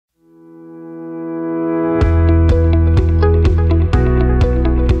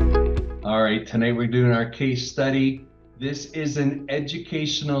tonight we're doing our case study. This is an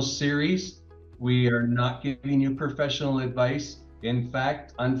educational series. We are not giving you professional advice. In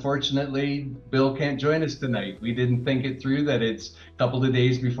fact, unfortunately, Bill can't join us tonight. We didn't think it through that it's a couple of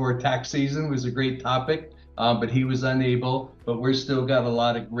days before tax season was a great topic, but he was unable. But we're still got a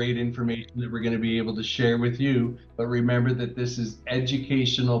lot of great information that we're going to be able to share with you. But remember that this is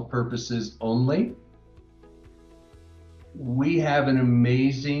educational purposes only. We have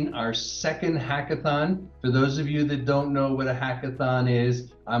our second hackathon. For those of you that don't know what a hackathon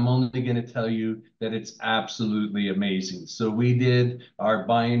is, I'm only going to tell you that it's absolutely amazing. So we did our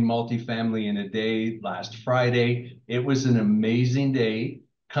buying multifamily in a day last Friday. It was an amazing day.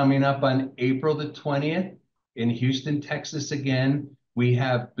 Coming up on April the 20th in Houston, Texas again, we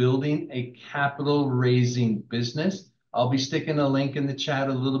have building a capital raising business. I'll be sticking a link in the chat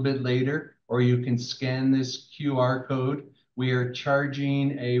a little bit later, or you can scan this QR code. We are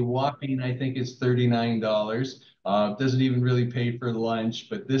charging a whopping, I think it's $39. Doesn't even really pay for lunch,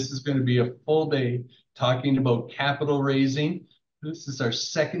 but this is going to be a full day talking about capital raising. This is our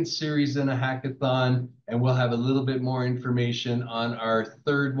second series in a hackathon, and we'll have a little bit more information on our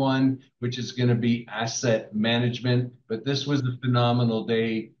third one, which is going to be asset management. But this was a phenomenal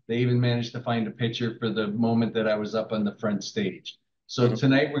day. They even managed to find a picture for the moment that I was up on the front stage. So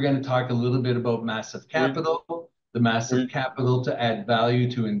tonight we're going to talk a little bit about massive capital, the massive capital to add value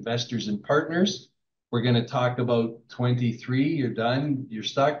to investors and partners. We're going to talk about 23, you're done, you're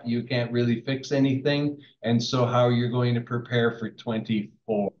stuck, you can't really fix anything, and so how you're going to prepare for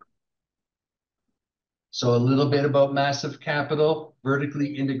 24. So a little bit about massive capital,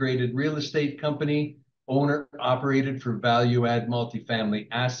 vertically integrated real estate company, owner operated for value add multifamily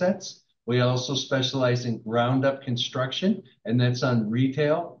assets. We also specialize in ground up construction, and that's on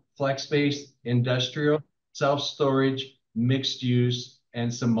retail, flex space, industrial, self-storage, mixed use,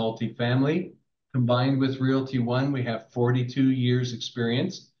 and some multifamily. Combined with Realty One, we have 42 years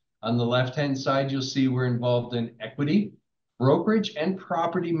experience. On the left-hand side, you'll see we're involved in equity, brokerage, and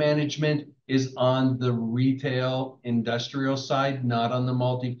property management is on the retail industrial side, not on the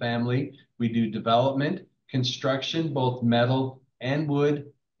multifamily. We do development, construction, both metal and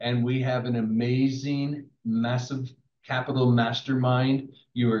wood, and we have an amazing, massive capital mastermind.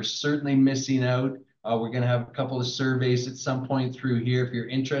 You are certainly missing out. We're going to have a couple of surveys at some point through here. If you're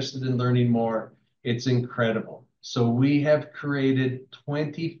interested in learning more, it's incredible. So we have created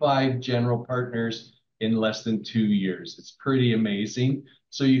 25 general partners in less than 2 years. It's pretty amazing.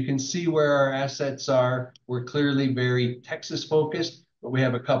 So you can see where our assets are. We're clearly very Texas focused, but we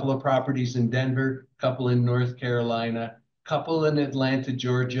have a couple of properties in Denver, a couple in North Carolina, a couple in Atlanta,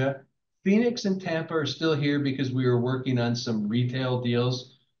 Georgia. Phoenix and Tampa are still here because we were working on some retail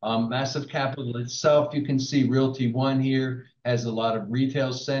deals. Massive capital itself, you can see Realty One here has a lot of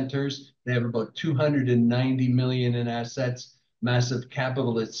retail centers. They have about 290 million in assets. Massive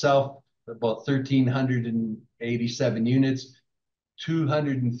capital itself, about 1,387 units,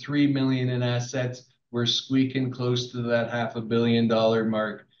 203 million in assets. We're squeaking close to that $500 million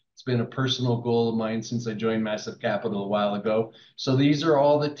mark. It's been a personal goal of mine since I joined Massive Capital a while ago. So these are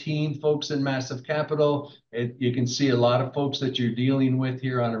all the team folks in Massive Capital. You can see a lot of folks that you're dealing with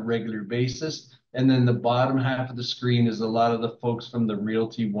here on a regular basis. And then the bottom half of the screen is a lot of the folks from the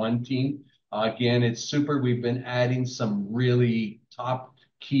Realty One team. Again, it's super. We've been adding some really top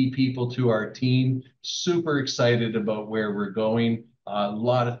key people to our team. Super excited about where we're going. A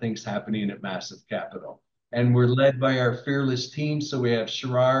lot of things happening at Massive Capital. And we're led by our fearless team. So we have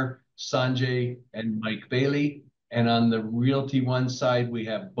Shirar, Sanjay, and Mike Bailey. And on the Realty One side, we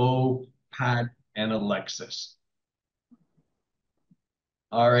have Bo, Pat, and Alexis.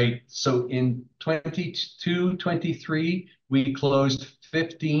 All right, so in 22, 23, we closed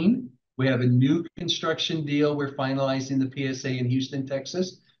 15. We have a new construction deal. We're finalizing the PSA in Houston,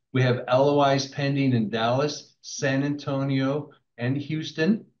 Texas. We have LOIs pending in Dallas, San Antonio, and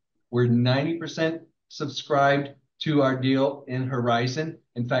Houston. We're 90% subscribed to our deal in Horizon.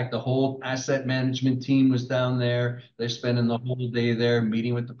 In fact, the whole asset management team was down there. They're spending the whole day there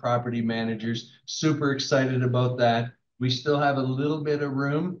meeting with the property managers. Super excited about that. We still have a little bit of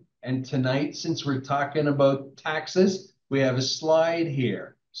room. And tonight, since we're talking about taxes, we have a slide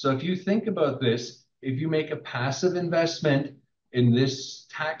here. So if you think about this, if you make a passive investment in this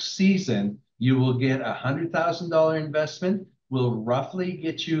tax season, you will get a $100,000 investment, will roughly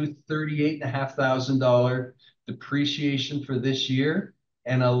get you $38,500 depreciation for this year,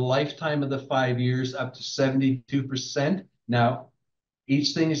 and a lifetime of the 5 years up to 72%. Now,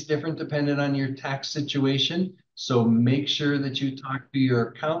 each thing is different depending on your tax situation. So make sure that you talk to your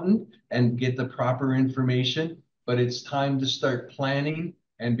accountant and get the proper information. But it's time to start planning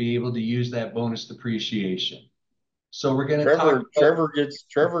and be able to use that bonus depreciation. So we're going to talk Trevor about,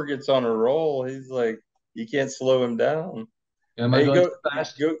 Trevor gets on a roll. He's like you can't slow him down. am I Hey, going too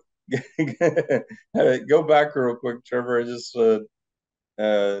fast? go go back real quick, Trevor. I just uh,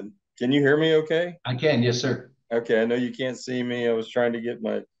 can you hear me? Okay. I can, yes, sir. Okay, I know you can't see me. I was trying to get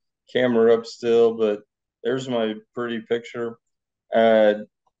my camera up still, but there's my pretty picture. Uh,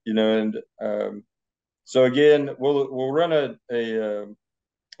 and so again, we'll run a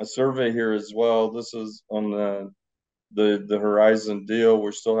survey here as well. This is on the Horizon deal.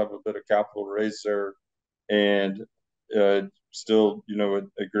 We still have a bit of capital raise there, and still,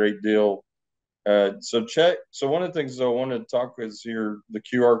 a great deal. So check. So one of the things I want to talk is here the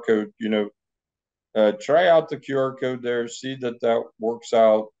QR code. Try out the QR code there. See that works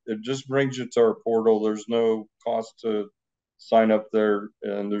out. It just brings you to our portal. There's no cost to sign up there,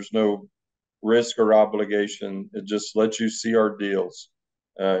 and there's no risk or obligation. It just lets you see our deals.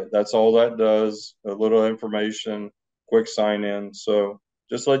 That's all that does. A little information, quick sign in. So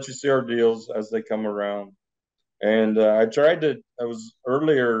just let you see our deals as they come around. And I was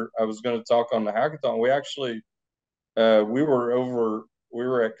earlier, I was going to talk on the hackathon. We actually, we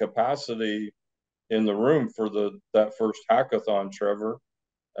were at capacity in the room for that first hackathon, Trevor.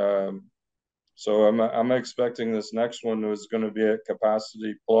 Um, so I'm expecting this next one is going to be at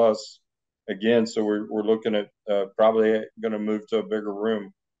capacity plus again. So we're looking at probably going to move to a bigger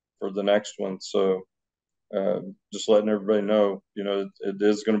room for the next one. So just letting everybody know, it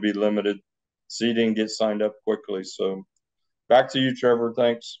is going to be limited seating. Get signed up quickly. So back to you, Trevor.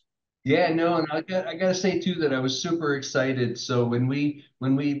 Thanks. Yeah, no, and I gotta say too that I was super excited. So when we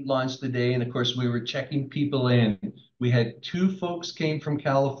launched the day, and of course we were checking people in, we had two folks came from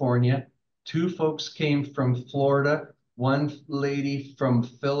California, two folks came from Florida, one lady from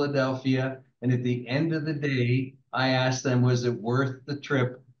Philadelphia, and at the end of the day, I asked them, was it worth the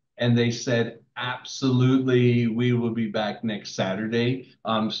trip? And they said, absolutely, we will be back next Saturday.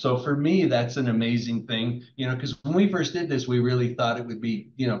 So for me, that's an amazing thing, because when we first did this, we really thought it would be,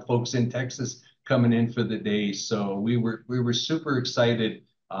 folks in Texas coming in for the day. So we were super excited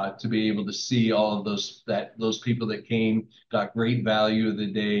to be able to see all of those people that came, got great value of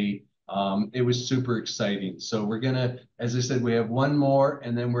the day. It was super exciting. So we're gonna, as I said, we have one more,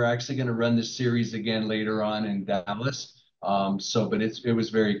 and then we're actually gonna run this series again later on in Dallas. But it was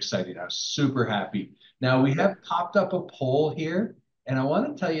very exciting. I was super happy. Now we have popped up a poll here, and I want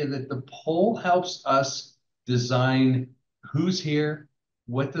to tell you that the poll helps us design who's here,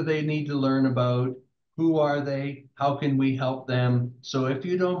 what do they need to learn about, who are they, how can we help them. So if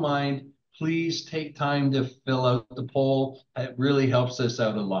you don't mind, please take time to fill out the poll. It really helps us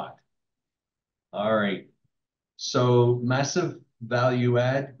out a lot. All right. So massive value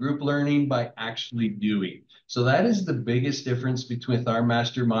add, group learning by actually doing. So that is the biggest difference between our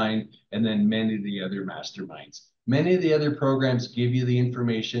mastermind and then many of the other masterminds. Many of the other programs give you the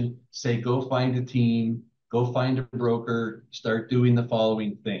information, say, go find a team, go find a broker, start doing the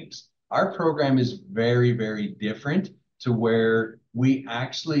following things. Our program is very, very different to where we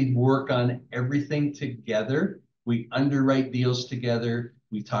actually work on everything together. We underwrite deals together.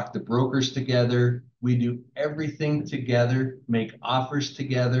 We talk to brokers together. We do everything together, make offers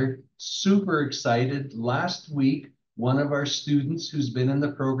together. Super excited. Last week, one of our students who's been in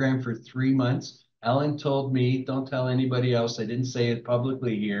the program for 3 months, Ellen told me, don't tell anybody else. I didn't say it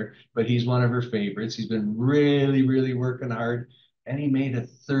publicly here, but he's one of her favorites. He's been really, really working hard, and he made a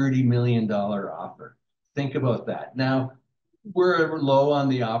 $30 million offer. Think about that. Now, we're low on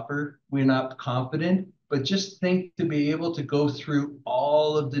the offer. We're not confident, but just think to be able to go through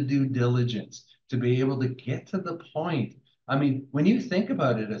all of the due diligence, to be able to get to the point. I mean, when you think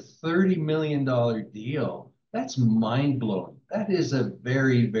about it, a $30 million deal, that's mind blowing. That is a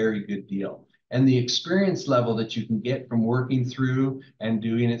very, very good deal. And the experience level that you can get from working through and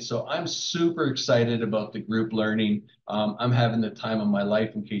doing it. So I'm super excited about the group learning. I'm having the time of my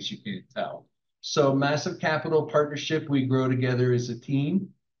life, in case you can't tell. So massive capital partnership, we grow together as a team.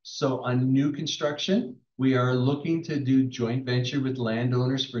 So on new construction, we are looking to do joint venture with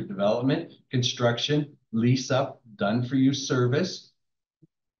landowners for development, construction, lease up, done for you service.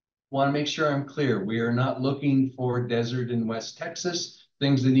 Want to make sure I'm clear. We are not looking for desert in West Texas.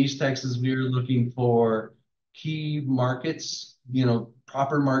 Things in East Texas, we are looking for key markets,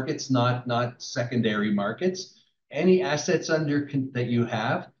 proper markets, not secondary markets. Any assets that you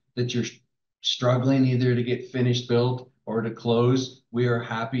have that you're struggling either to get finished built or to close, we are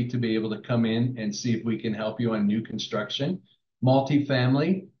happy to be able to come in and see if we can help you on new construction.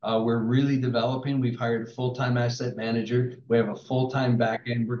 Multifamily, we're really developing. We've hired a full-time asset manager. We have a full-time back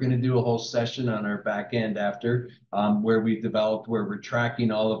end. We're going to do a whole session on our back end after, where we've developed, where we're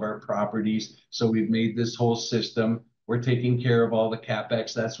tracking all of our properties. So we've made this whole system. We're taking care of all the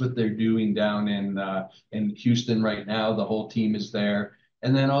CapEx. That's what they're doing down in Houston right now. The whole team is there.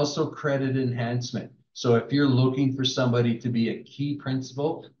 And then also credit enhancement. So if you're looking for somebody to be a key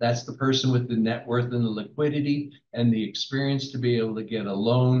principal, that's the person with the net worth and the liquidity and the experience to be able to get a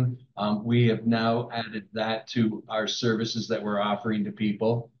loan. We have now added that to our services that we're offering to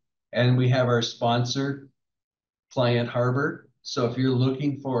people. And we have our sponsor, Client Harbor. So if you're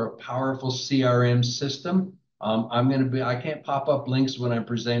looking for a powerful CRM system, I can't pop up links when I'm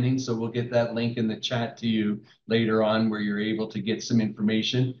presenting, so we'll get that link in the chat to you later on where you're able to get some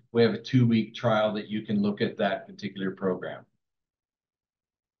information. We have a 2-week trial that you can look at that particular program.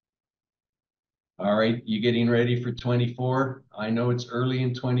 All right, you getting ready for 24? I know it's early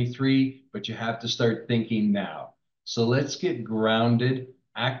in 23, but you have to start thinking now. So let's get grounded,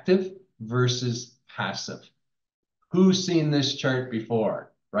 active versus passive. Who's seen this chart before,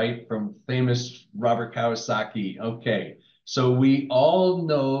 right? From famous Robert Kiyosaki. Okay, so we all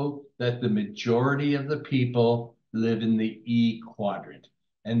know that the majority of the people live in the E quadrant.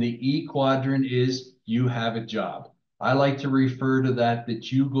 And the E quadrant is you have a job. I like to refer to that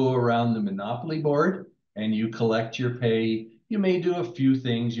you go around the Monopoly board and you collect your pay. You may do a few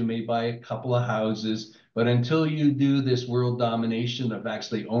things. You may buy a couple of houses, but until you do this world domination of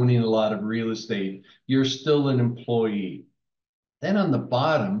actually owning a lot of real estate, you're still an employee. Then on the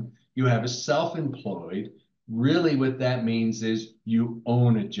bottom, you have a self-employed. Really what that means is you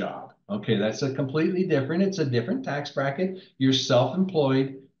own a job. Okay, that's a completely different, it's a different tax bracket. You're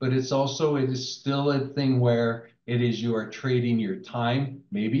self-employed, but it is still a thing where it is you are trading your time,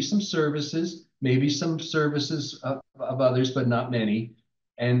 maybe some services of others, but not many.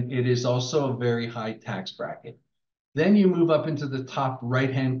 And it is also a very high tax bracket. Then you move up into the top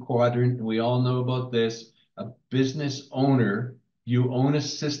right-hand quadrant, and we all know about this, a business owner. You own a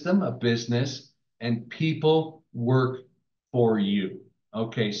system, a business, and people work for you.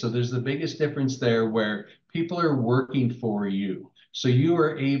 Okay, so there's the biggest difference there where people are working for you. So you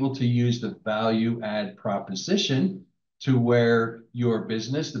are able to use the value add proposition to where your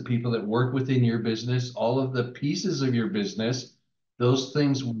business, the people that work within your business, all of the pieces of your business, those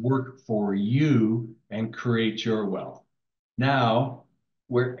things work for you and create your wealth. Now,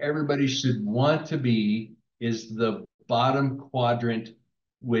 where everybody should want to be is the bottom quadrant,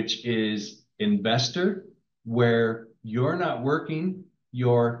 which is investor, where you're not working,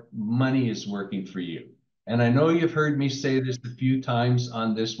 your money is working for you. And I know you've heard me say this a few times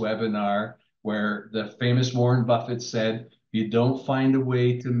on this webinar, where the famous Warren Buffett said, if you don't find a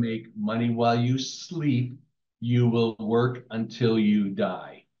way to make money while you sleep, you will work until you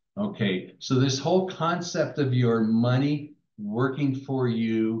die. Okay, so this whole concept of your money working for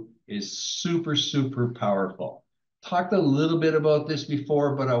you is super, super powerful. Talked a little bit about this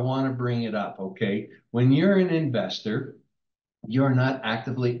before, but I want to bring it up, okay? When you're an investor, you're not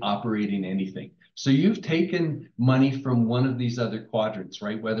actively operating anything. So you've taken money from one of these other quadrants,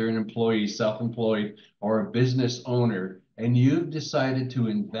 right? Whether an employee, self-employed, or a business owner, and you've decided to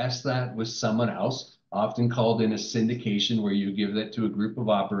invest that with someone else, often called in a syndication, where you give that to a group of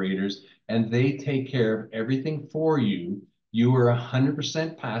operators and they take care of everything for you. You are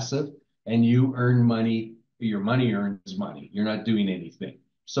 100% passive and you earn money. Your money earns money. You're not doing anything.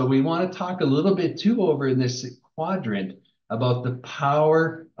 So we want to talk a little bit too over in this quadrant about the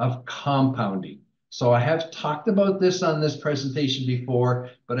power of compounding. So I have talked about this on this presentation before,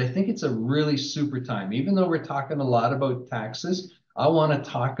 but I think it's a really super time. Even though we're talking a lot about taxes, I want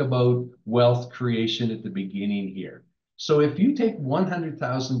to talk about wealth creation at the beginning here. So if you take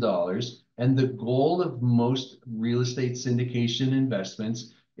 $100,000, and the goal of most real estate syndication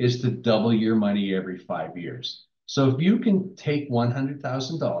investments is to double your money every 5 years. So if you can take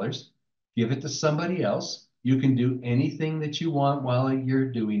 $100,000, give it to somebody else, you can do anything that you want while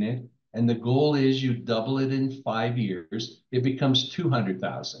you're doing it. And the goal is you double it in 5 years, it becomes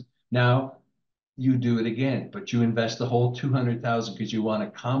 200,000. Now you do it again, but you invest the whole 200,000 because you want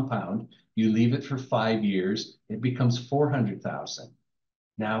to compound. You leave it for 5 years, it becomes 400,000.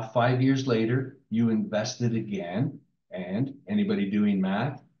 Now, 5 years later, you invest it again. And anybody doing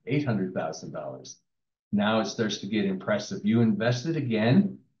math, $800,000. Now it starts to get impressive. You invest it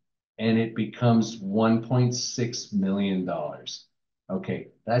again, and it becomes $1.6 million. Okay,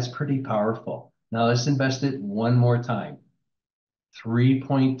 that's pretty powerful. Now let's invest it one more time.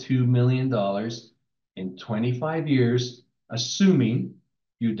 $3.2 million in 25 years, assuming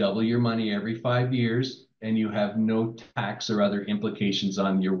you double your money every 5 years and you have no tax or other implications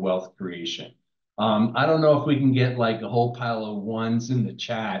on your wealth creation. I don't know if we can get like a whole pile of ones in the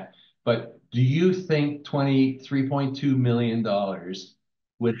chat, but do you think $23.2 million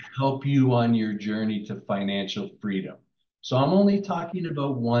would help you on your journey to financial freedom? So I'm only talking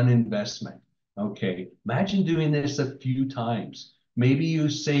about one investment. Okay, imagine doing this a few times. Maybe you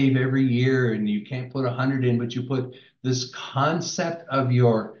save every year and you can't put 100 in, but you put this concept of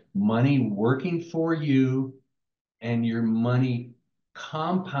your money working for you and your money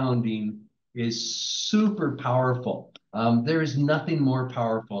compounding is super powerful. There is nothing more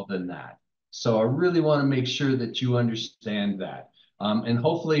powerful than that. So I really want to make sure that you understand that. And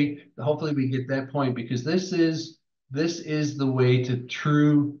hopefully we get that point because this is the way to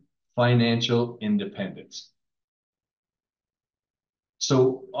true financial independence.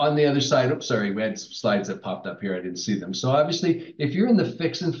 So on the other side, oops, sorry, we had some slides that popped up here. I didn't see them. So obviously, if you're in the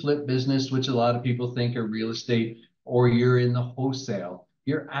fix and flip business, which a lot of people think are real estate, or you're in the wholesale,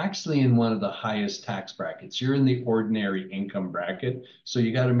 you're actually in one of the highest tax brackets. You're in the ordinary income bracket. So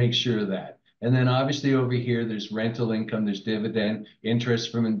you got to make sure of that. And then obviously over here, there's rental income, there's dividend,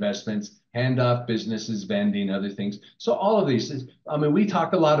 interest from investments, handoff businesses, vending, other things. So all of these, I mean, we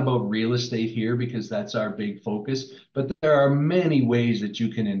talk a lot about real estate here because that's our big focus, but there are many ways that you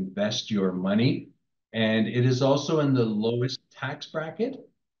can invest your money. And it is also in the lowest tax bracket.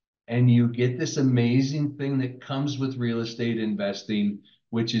 And you get this amazing thing that comes with real estate investing,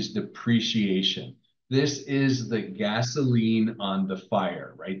 which is depreciation. This is the gasoline on the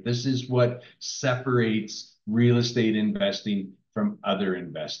fire, right? This is what separates real estate investing from other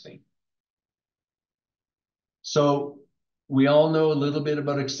investing. So we all know a little bit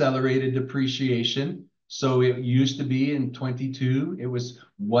about accelerated depreciation. So it used to be in 22, it was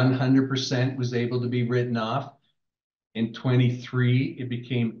 100% was able to be written off. In 23, it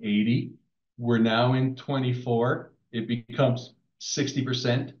became 80. We're now in 24, it becomes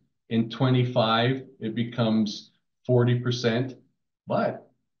 60%. In 25, it becomes 40%.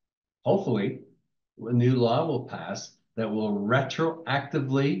 But hopefully, a new law will pass that will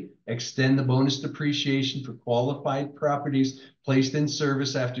retroactively extend the bonus depreciation for qualified properties placed in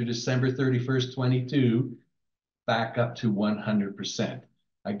service after December 31st, 22, back up to 100%.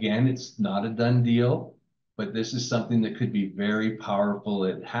 Again, it's not a done deal, but this is something that could be very powerful.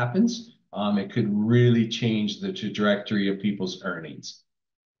 It happens. It could really change the trajectory of people's earnings.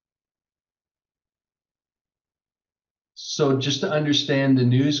 So just to understand the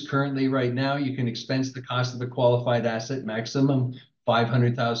news currently right now, you can expense the cost of a qualified asset maximum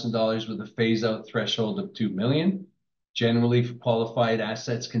 $500,000 with a phase out threshold of 2 million. Generally, qualified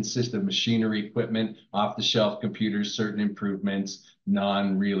assets consist of machinery, equipment, off-the-shelf computers, certain improvements,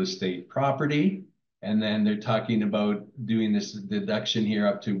 non-real estate property. And then they're talking about doing this deduction here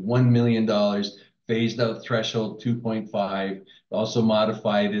up to $1 million, phased out threshold 2.5, also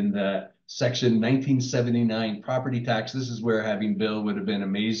modified in the Section 1979 property tax. This is where having Bill would have been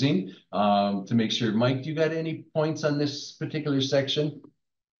amazing to make sure. Mike, do you got any points on this particular section?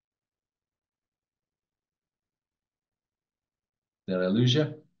 Did I lose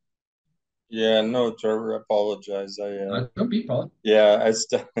you? Yeah, no, Trevor, I apologize. Don't be, Paul. Yeah, I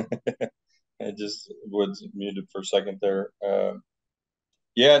just was muted for a second there.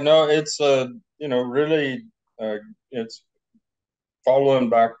 Yeah, no, it's really it's following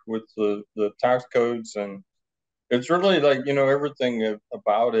back with the tax codes, and it's really like everything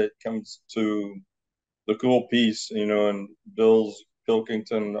about it comes to the cool piece, and Bill's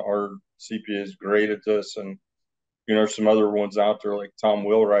Pilkington, our CPA, is great at this, and some other ones out there like Tom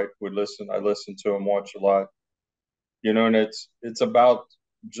Wheelwright I listen to him, watch a lot, and it's about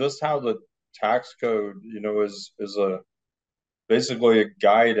just how the tax code, is a basically a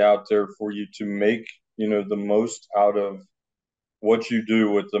guide out there for you to make, the most out of what you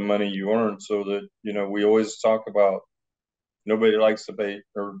do with the money you earn, so that, we always talk about nobody likes to pay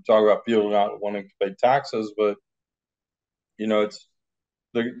or talk about people not wanting to pay taxes, but it's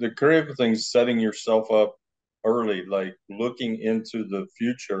the critical thing is setting yourself up early, like looking into the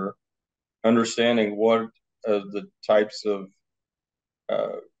future, understanding what the types of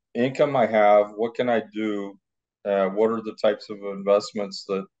uh, income I have, what can I do, what are the types of investments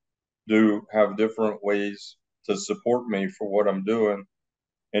that do have different ways to support me for what I'm doing,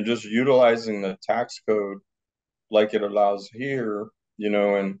 and just utilizing the tax code like it allows here,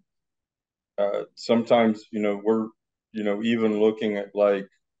 and sometimes, we're, even looking at like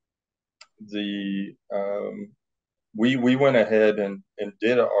the, we went ahead and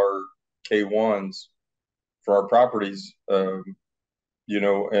did our K1s for our properties, and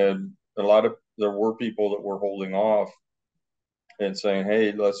there were people that were holding off. and saying,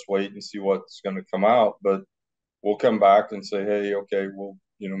 hey, let's wait and see what's going to come out. But we'll come back and say, hey, okay, we'll,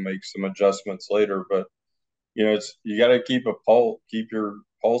 make some adjustments later. But, it's, you got to keep your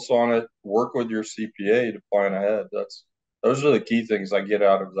pulse on it, work with your CPA to plan ahead. Those are the key things I get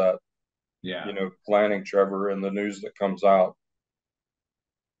out of that, Yeah. planning, Trevor, and the news that comes out.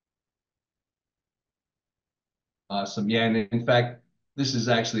 Awesome. Yeah, and in fact, this is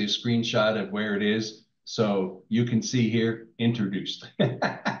actually a screenshot of where it is. So you can see here, introduced.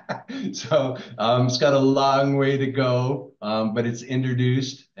 So it's got a long way to go, but it's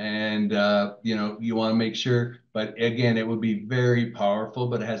introduced, and you want to make sure. But again, it would be very powerful,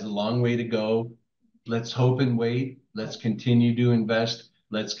 but it has a long way to go. Let's hope and wait. Let's continue to invest.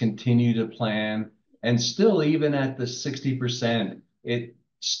 Let's continue to plan. And still, even at the 60%, it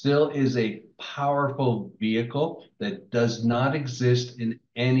still is a powerful vehicle that does not exist in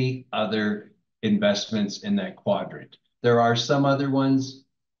any other investments in that quadrant. There are some other ones,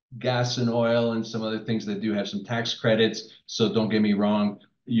 gas and oil and some other things that do have some tax credits. So don't get me wrong,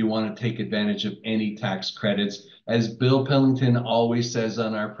 you want to take advantage of any tax credits. As Bill Pillington always says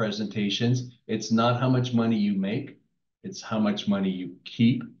on our presentations, it's not how much money you make, it's how much money you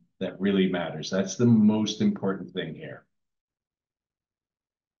keep that really matters. That's the most important thing here.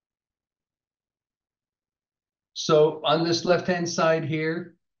 So on this left-hand side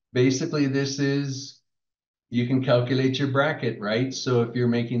here, basically this is, you can calculate your bracket, right? So if you're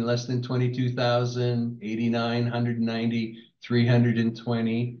making less than 22,000, 89, 190,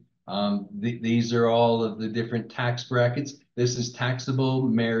 320, these are all of the different tax brackets. This is taxable,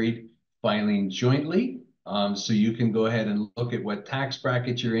 married, filing jointly. So you can go ahead and look at what tax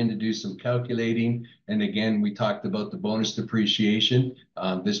bracket you're in to do some calculating. And again, we talked about the bonus depreciation.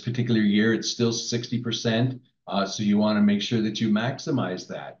 This particular year, it's still 60%. So you want to make sure that you maximize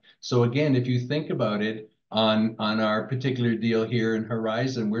that. So again, if you think about it, on our particular deal here in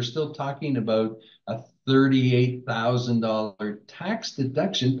Horizon, we're still talking about a $38,000 tax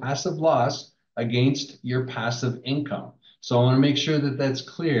deduction, passive loss against your passive income. So I want to make sure that that's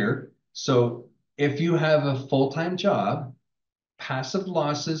clear. So if you have a full-time job, passive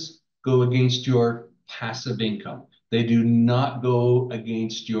losses go against your passive income. They do not go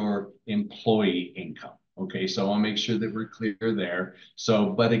against your employee income. Okay, so I want to make sure that we're clear there. So,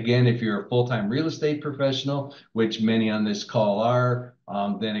 but again, if you're a full-time real estate professional, which many on this call are,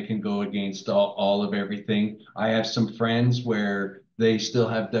 then it can go against all of everything. I have some friends where they still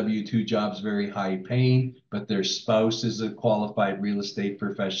have W-2 jobs, very high paying, but their spouse is a qualified real estate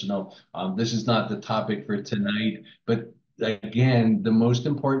professional. This is not the topic for tonight, but again, the most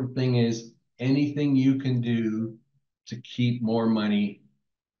important thing is anything you can do to keep more money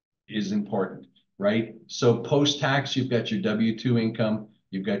is important, right? So post-tax, you've got your W-2 income,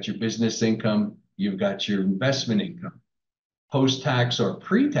 you've got your business income, you've got your investment income. Post-tax or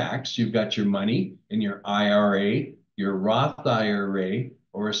pre-tax, you've got your money in your IRA, your Roth IRA,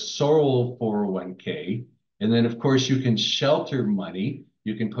 or a sole 401k. And then, of course, you can shelter money.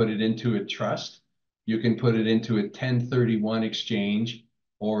 You can put it into a trust. You can put it into a 1031 exchange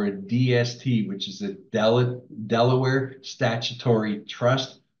or a DST, which is a Delaware Statutory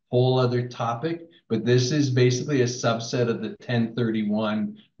Trust, whole other topic. But this is basically a subset of the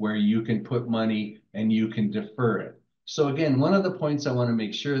 1031 where you can put money and you can defer it. So again, one of the points I want to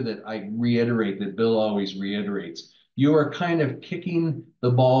make sure that I reiterate, that Bill always reiterates, you are kind of kicking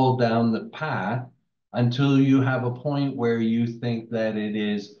the ball down the path until you have a point where you think that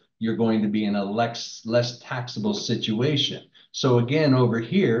you're going to be in a less taxable situation. So again, over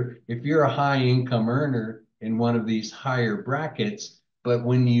here, if you're a high income earner in one of these higher brackets, but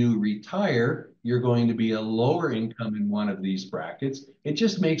when you retire, you're going to be a lower income in one of these brackets. It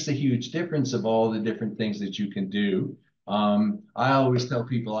just makes a huge difference of all the different things that you can do. I always tell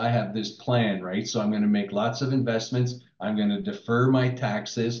people I have this plan, right? So I'm going to make lots of investments. I'm going to defer my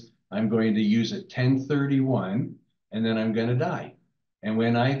taxes. I'm going to use a 1031, and then I'm going to die. And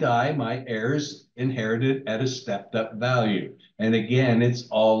when I die, my heirs inherit it at a stepped up value. And again, it's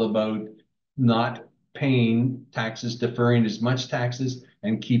all about not paying taxes, deferring as much taxes,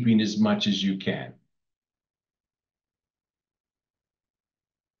 and keeping as much as you can.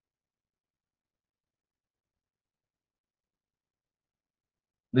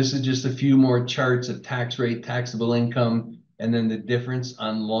 This is just a few more charts of tax rate, taxable income, and then the difference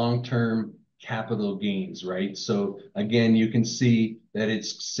on long-term capital gains, right? So again, you can see that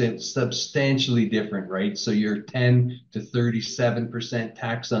it's substantially different, right? So you're 10 to 37%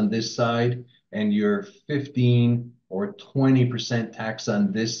 tax on this side, and you're 15 or 20% tax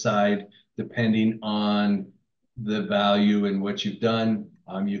on this side, depending on the value and what you've done.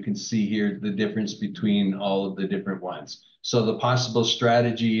 You can see here the difference between all of the different ones. So the possible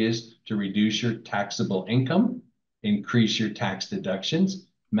strategy is to reduce your taxable income, increase your tax deductions,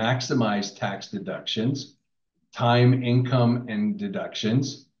 maximize tax deductions, time, income, and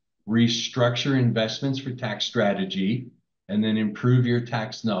deductions, restructure investments for tax strategy, and then improve your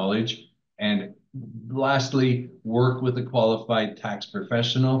tax knowledge. And lastly, work with a qualified tax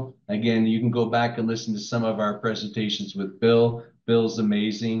professional. Again, you can go back and listen to some of our presentations with Bill. Bill's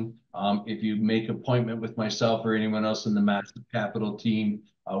amazing. If you make an appointment with myself or anyone else in the Massive Capital team,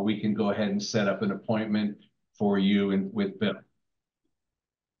 we can go ahead and set up an appointment for you and with Bill.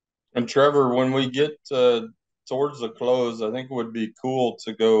 And Trevor, when we get towards the close, I think it would be cool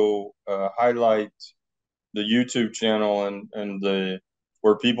to go highlight the YouTube channel and the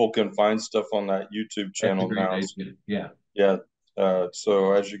where people can find stuff on that YouTube That's a channel great now. idea. Yeah. Yeah.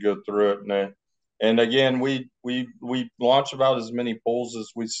 So as you go through it, and again, we launch about as many polls as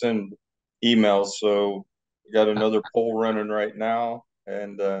we send emails. So we got another poll running right now,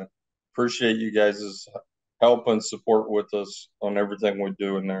 and appreciate you guys' help and support with us on everything we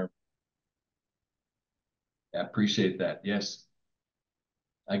do in there. I appreciate that. Yes.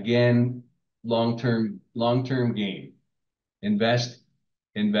 Again, long-term game. Invest,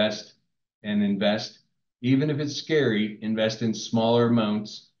 invest, and invest. Even if it's scary, invest in smaller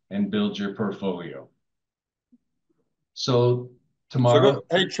amounts and build your portfolio. So tomorrow,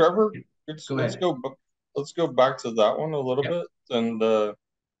 Hey Trevor, go let's ahead. go back to that one a little Yep. bit, and I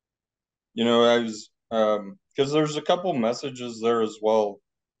was because there's a couple messages there as well.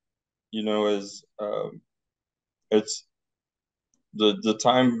 As it's the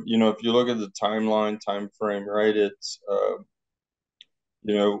time. If you look at the time frame, right? It's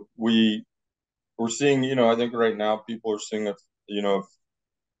we're seeing. I think right now people are seeing a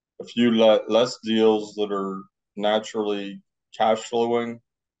few less deals that are naturally cash flowing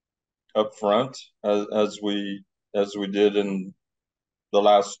up front as we did in the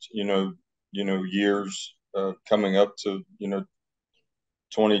last years coming up to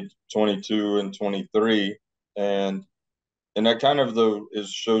 2022 and 23, and that kind of though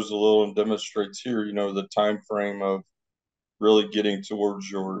is shows a little and demonstrates here the time frame of really getting towards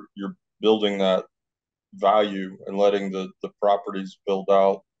your building that value and letting the properties build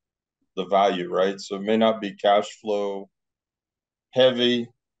out the value, right? So it may not be cash flow heavy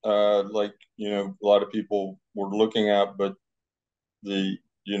like a lot of people were looking at, but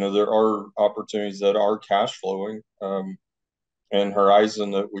there are opportunities that are cash flowing. And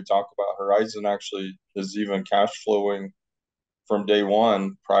Horizon that we talk about, Horizon actually is even cash flowing from day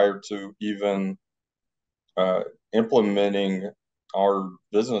one prior to even uh, implementing our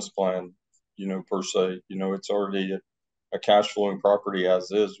business plan, per se. It's already a cash flowing property as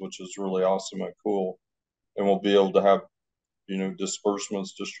is, which is really awesome and cool. And we'll be able to have,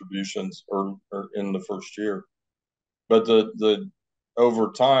 disbursements, distributions or in the first year. But the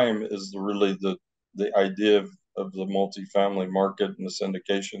over time is really the idea of the multifamily market, and the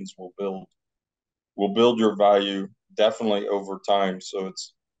syndications will build your value definitely over time. So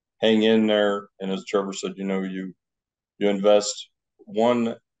it's hang in there, and as Trevor said, you invest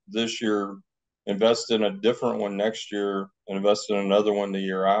one this year, invest in a different one next year, and invest in another one the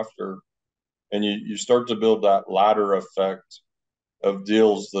year after, and you start to build that ladder effect of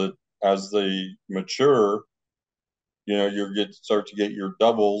deals that as they mature, you start to get your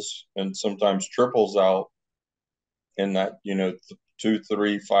doubles and sometimes triples out in that 2,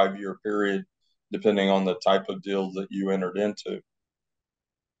 3, 5 year period, depending on the type of deal that you entered into.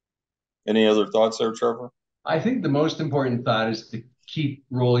 Any other thoughts there, Trevor? I think the most important thought is to keep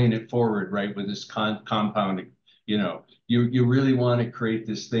rolling it forward, right? With this compounding, you really want to create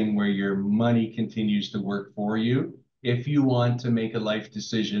this thing where your money continues to work for you. If you want to make a life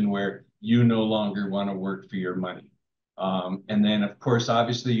decision where you no longer want to work for your money, and then of course,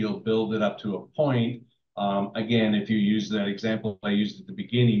 obviously, you'll build it up to a point. Again, if you use that example I used at the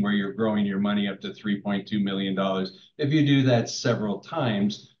beginning, where you're growing your money up to $3.2 million, if you do that several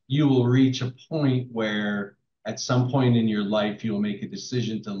times, you will reach a point where at some point in your life, you will make a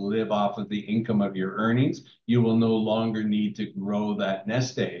decision to live off of the income of your earnings. You will no longer need to grow that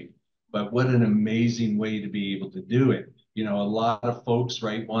nest egg. But what an amazing way to be able to do it. A lot of folks,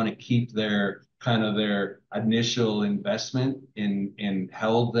 right, want to keep their initial investment in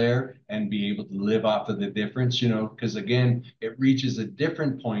held there and be able to live off of the difference, because again, it reaches a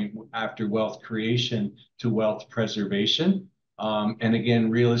different point after wealth creation to wealth preservation. And again,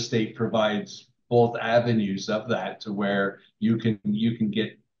 real estate provides both avenues of that to where you can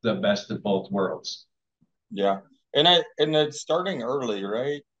get the best of both worlds. Yeah, and it's starting early,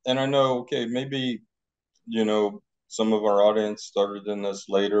 right? And I know, okay, maybe some of our audience started in this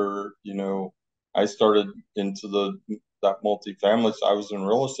later. I started into the that multifamily. So I was in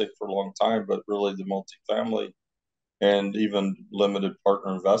real estate for a long time, but really the multifamily and even limited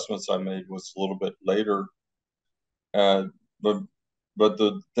partner investments I made was a little bit later. Uh, but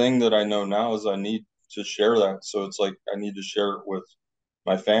the thing that I know now is I need to share that. So it's like I need to share it with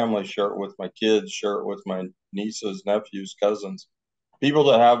my family, share it with my kids, share it with my nieces, nephews, cousins, people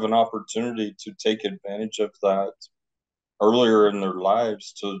that have an opportunity to take advantage of that earlier in their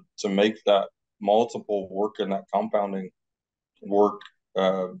lives to make that multiple work and that compounding work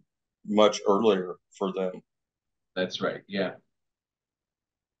uh, much earlier for them. That's right. Yeah.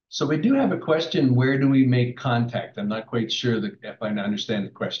 So we do have a question. Where do we make contact? I'm not quite sure that if I understand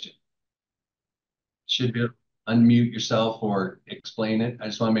the question. Should you unmute yourself or explain it? I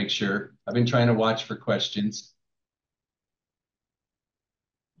just want to make sure. I've been trying to watch for questions.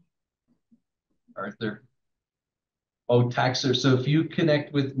 Arthur. Oh, taxer. So if you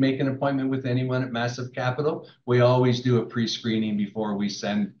connect with, make an appointment with anyone at Massive Capital, we always do a pre-screening before we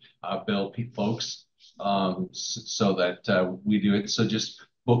send bill folks, so that we do it. So just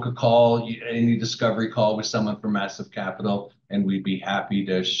book a call, any discovery call with someone from Massive Capital, and we'd be happy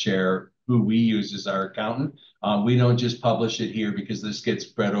to share who we use as our accountant. We don't just publish it here because this gets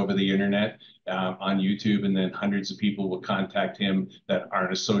spread over the internet on YouTube, and then hundreds of people will contact him that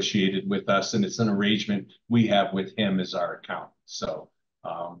aren't associated with us, and it's an arrangement we have with him as our accountant. So,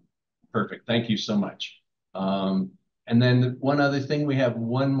 perfect. Thank you so much. And then one other thing, we have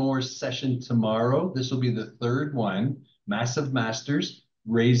one more session tomorrow. This will be the third one, Massive Masters,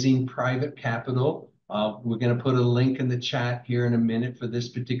 Raising Private Capital. We're going to put a link in the chat here in a minute for this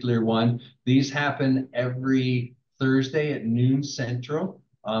particular one. These happen every Thursday at noon Central.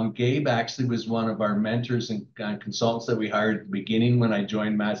 Gabe actually was one of our mentors and consultants that we hired at the beginning when I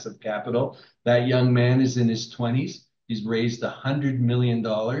joined Massive Capital. That young man is in his 20s. He's raised $100 million.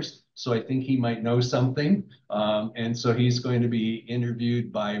 So I think he might know something. And so he's going to be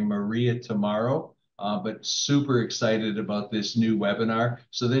interviewed by Maria tomorrow. But super excited about this new webinar.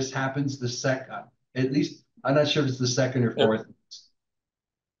 So this happens the second, at least, I'm not sure if it's the second or fourth.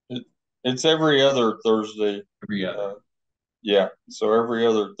 It, it's every other Thursday. Every other. Yeah. So every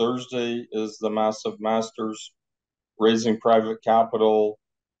other Thursday is the Massive Masters Raising Private Capital,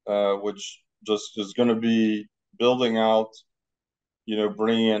 which just is going to be building out,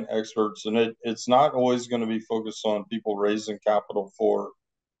 bringing in experts. And it's not always going to be focused on people raising capital for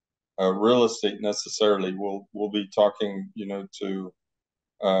real estate necessarily. We'll be talking, to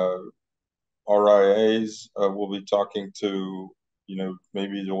uh, RIAs. We'll be talking to,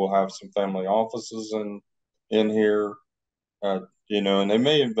 maybe we'll have some family offices in here, and they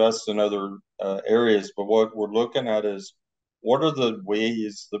may invest in other areas. But what we're looking at is what are the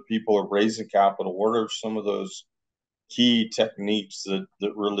ways that people are raising capital? What are some of those key techniques that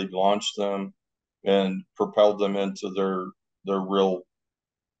really launched them and propelled them into their real,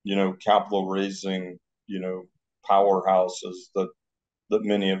 capital raising, powerhouses that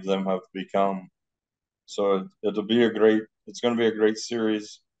many of them have become. So it's going to be a great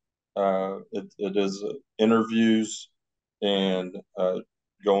series. It is interviews and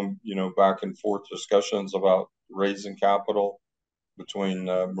going, back and forth discussions about raising capital between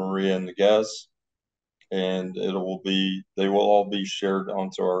Maria and the guests. And they will all be shared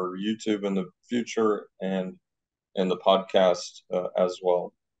onto our YouTube in the future and the podcast as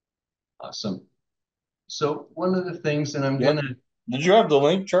well. Awesome. So one of the things, and Did you have the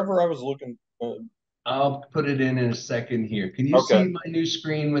link, Trevor? I was looking. I'll put it in a second here. Can you Okay. see my new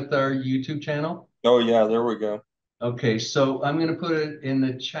screen with our YouTube channel? Oh yeah, there we go. Okay, so I'm going to put it in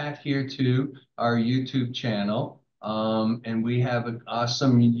the chat here too, our YouTube channel. And we have an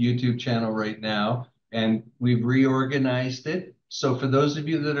awesome YouTube channel right now, and we've reorganized it. So for those of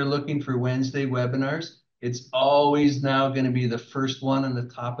you that are looking for Wednesday webinars, it's always now going to be the first one on the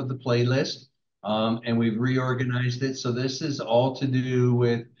top of the playlist. And we've reorganized it. So this is all to do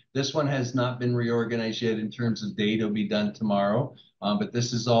with, this one has not been reorganized yet in terms of date. It'll be done tomorrow. But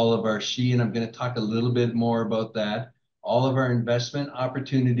this is all of our she, and I'm going to talk a little bit more about that. All of our investment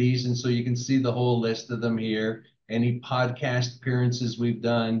opportunities, and so you can see the whole list of them here. Any podcast appearances we've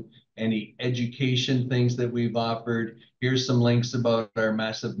done, any education things that we've offered. Here's some links about our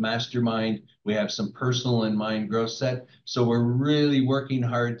massive mastermind. We have some personal and mind growth set. So we're really working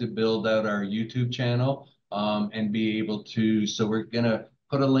hard to build out our YouTube channel and be able to. So we're going to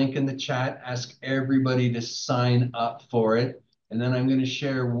put a link in the chat, ask everybody to sign up for it. And then I'm going to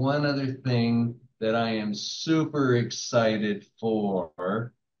share one other thing that I am super excited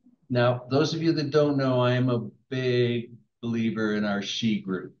for. Now, those of you that don't know, I am a big believer in our She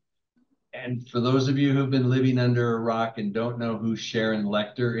group. And for those of you who've been living under a rock and don't know who Sharon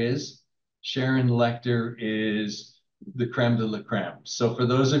Lechter is, Sharon Lechter is the creme de la creme. So for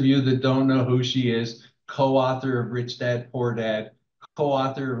those of you that don't know who she is, co-author of Rich Dad, Poor Dad,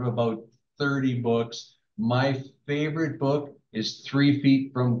 co-author of about 30 books. My favorite book is 3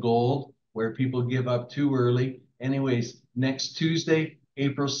 Feet from Gold, where people give up too early. Anyways, next Tuesday,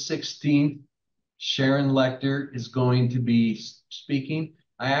 April 16th, Sharon Lecter is going to be speaking.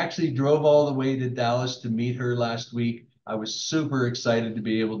 I actually drove all the way to Dallas to meet her last week. I was super excited to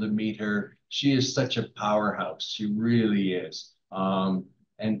be able to meet her. She is such a powerhouse. She really is.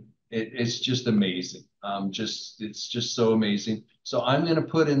 And it's just amazing. It's just so amazing. So I'm going to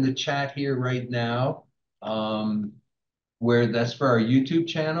put in the chat here right now, where that's for our YouTube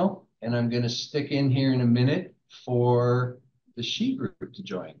channel. And I'm going to stick in here in a minute for the She Group to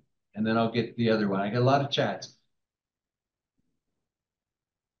join. And then I'll get the other one. I got a lot of chats.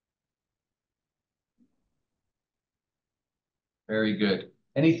 Very good.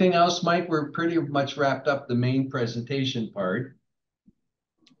 Anything else, Mike? We're pretty much wrapped up the main presentation part.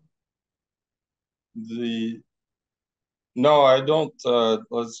 The No, I don't. I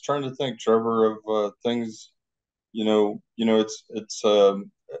was trying to think, Trevor, of things. It's.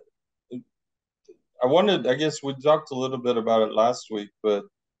 I wanted. I guess we talked a little bit about it last week, but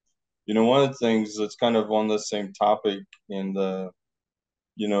one of the things that's kind of on the same topic, and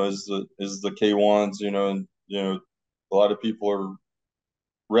is the K1s. And a lot of people are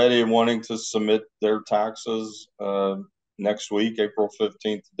ready and wanting to submit their taxes next week, April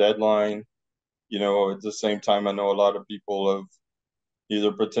 15th deadline. At the same time, I know a lot of people have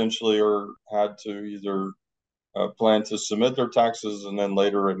either potentially or had to either plan to submit their taxes and then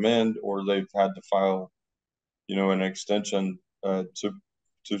later amend, or they've had to file, an extension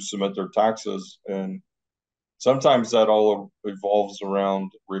to submit their taxes. And sometimes that all revolves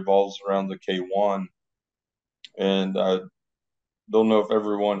around the K1. And I don't know if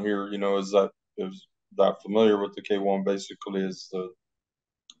everyone here, is that familiar with the K1. Basically, is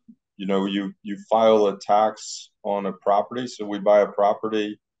you file a tax on a property. So we buy a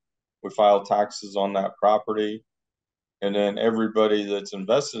property, we file taxes on that property, and then everybody that's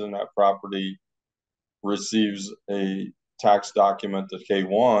invested in that property receives a tax document, the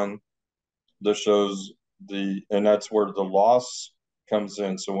K1, that shows and that's where the loss comes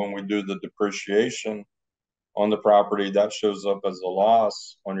in. So when we do the depreciation on the property, that shows up as a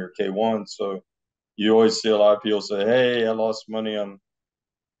loss on your K1. So you always see a lot of people say, "Hey, I lost money on,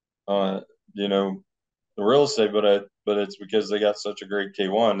 uh, you know, the real estate," but it's because they got such a great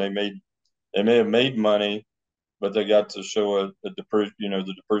K1. They may have made money, but they got to show the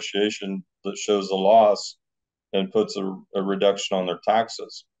depreciation that shows the loss and puts a reduction on their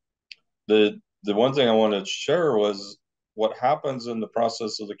taxes. The one thing I wanted to share was what happens in the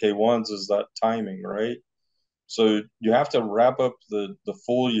process of the K1s is that timing, right? So you have to wrap up the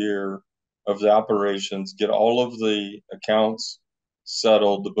full year of the operations, get all of the accounts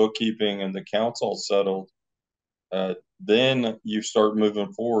settled, the bookkeeping and the accounts all settled. Then you start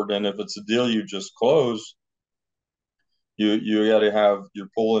moving forward. And if it's a deal you just closed, you got to you're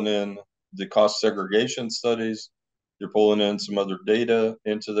pulling in the cost segregation studies, you're pulling in some other data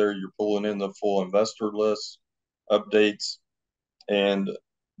into there, you're pulling in the full investor list updates, and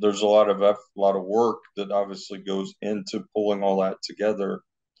there's a lot of work that obviously goes into pulling all that together.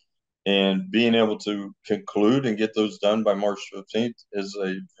 And being able to conclude and get those done by March 15th is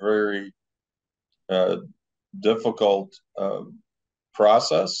a very uh, difficult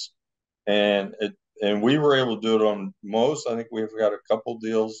process. And we were able to do it on most. I think we've got a couple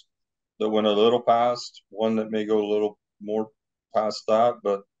deals that went a little past, one that may go a little more past that,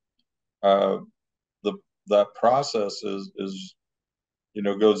 but uh, the that process is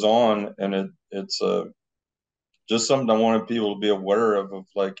goes on, and it's just something I wanted people to be aware of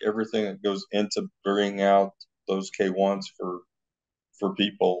like everything that goes into bringing out those K1s for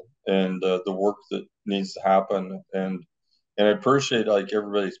people, and the work that needs to happen. And I appreciate like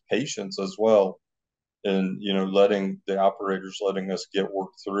everybody's patience as well, and letting the operators letting us get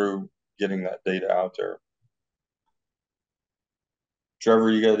work through getting that data out there. Trevor,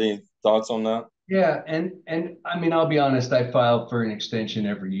 you got any thoughts on that? Yeah, and I mean, I'll be honest, I filed for an extension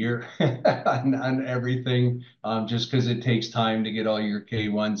every year on everything, just because it takes time to get all your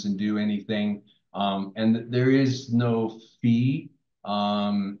K1s and do anything. And there is no fee.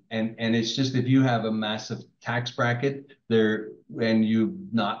 And it's just if you have a massive tax bracket there and you've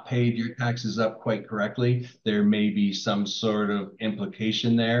not paid your taxes up quite correctly, there may be some sort of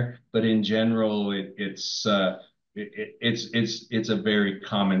implication there. But in general, it's a very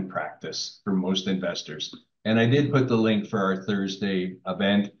common practice for most investors. And I did put the link for our Thursday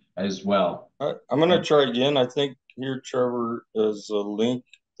event as well. I'm going to try again. I think here, Trevor, is a link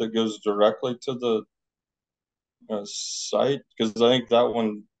that goes directly to site? Because I think that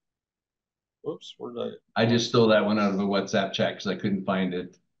one. Whoops, where did I I want just to see? stole that one out of a WhatsApp chat because I couldn't find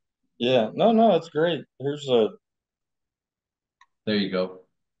it. Yeah, no, no, it's great. There you go.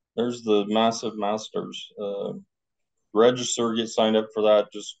 There's the massive masters. Register, get signed up for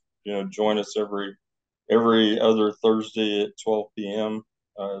that. Just join us every other Thursday at 12 p.m.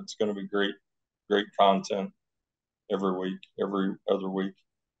 It's going to be great, great content every week, every other week.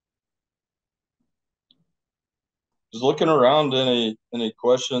 Just looking around, any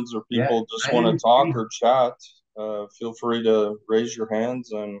questions or Yeah, people just I want to didn't talk see. or chat, feel free to raise your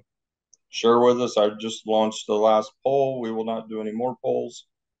hands and share with us. I just launched the last poll. We will not do any more polls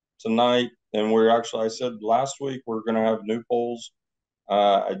tonight. And I said last week, we're going to have new polls.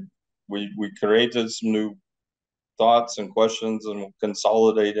 We created some new thoughts and questions and we'll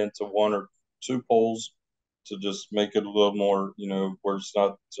consolidate into one or two polls to just make it a little more, where it's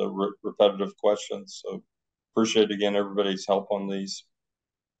not repetitive questions. So appreciate again everybody's help on these.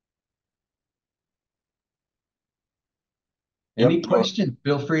 Yep. Any questions?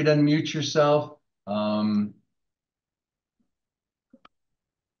 Feel free to unmute yourself. Um,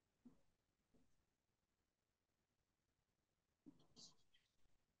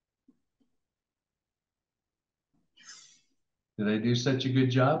 did I do such a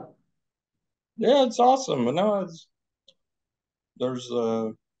good job? Yeah, it's awesome. But no, there's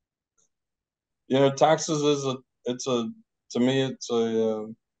taxes is a it's a to me it's a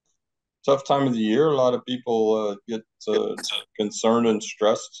tough time of the year. A lot of people get concerned and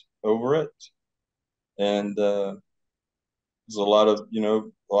stressed over it, and there's a lot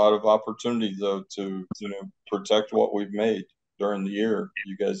of opportunity though to protect what we've made during the year.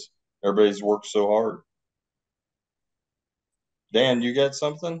 Everybody's worked so hard. Dan, you got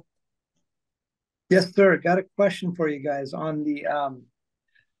something? Yes, sir. Got a question for you guys on the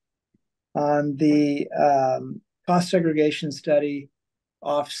cost segregation study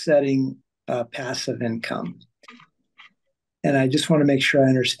offsetting passive income. And I just want to make sure I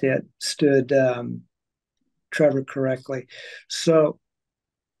understood Trevor correctly. So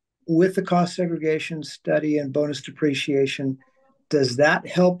with the cost segregation study and bonus depreciation, does that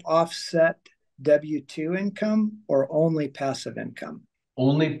help offset W-2 income or only passive income?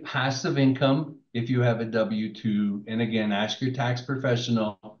 Only passive income if you have a W-2. And again, ask your tax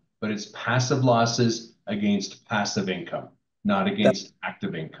professional, but it's passive losses against passive income, not That, against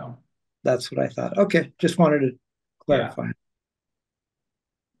active income. that's what I thought. Okay, just wanted to Yeah. clarify.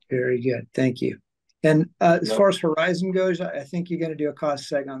 Very good. Thank you. And as far as Horizon goes, I think you're going to do a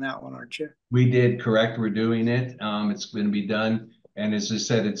cost seg on that one, aren't you? We did, correct. We're doing it. It's going to be done. And as I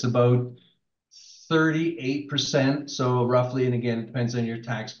said, it's about 38%. So roughly, and again, it depends on your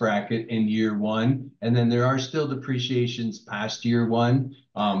tax bracket in year one. And then there are still depreciations past year one.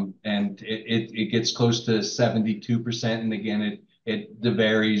 And it gets close to 72%. And again, it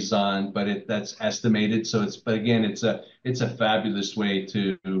varies on, but that's estimated. So but again, it's a fabulous way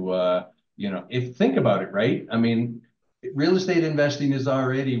to, if think about it, right? I mean, real estate investing is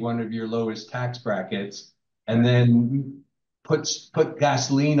already one of your lowest tax brackets. And then put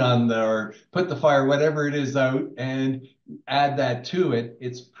gasoline on or put the fire, whatever it is out, and add that to it.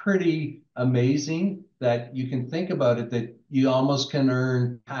 It's pretty amazing that you can think about it, that you almost can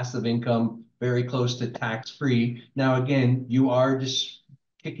earn passive income very close to tax free. Now, again, you are just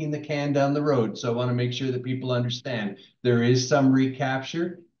kicking the can down the road. So I want to make sure that people understand there is some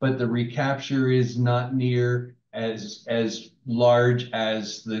recapture, but the recapture is not near as large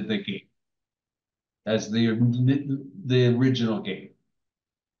as the gain, as the original game.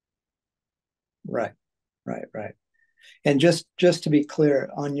 Right, right, right. And just to be clear,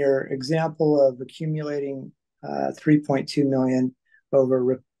 on your example of accumulating 3.2 million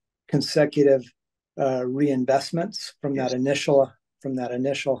over consecutive reinvestments from Yes, that initial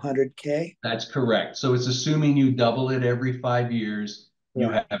 100K. that's correct. So it's assuming you double it every 5 years, you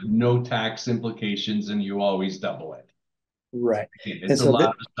Right, have no tax implications, and you always double it. right. Again, And it's a so lot that,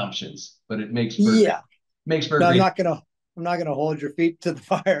 of assumptions, but it makes for yeah. a No, great. I'm not gonna hold your feet to the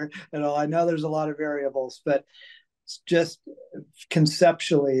fire at all. I know there's a lot of variables, but just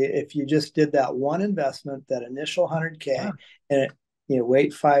conceptually, if you just did that one investment, that initial 100K, Yeah, and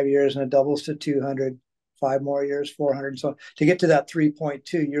wait 5 years and it doubles to 200, 5 more years, 400. So to get to that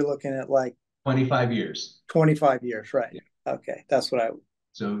 3.2, you're looking at like 25 years. 25 years, right? Yeah. Okay, that's what I.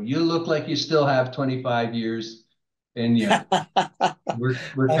 So you look like you still have 25 years, and we're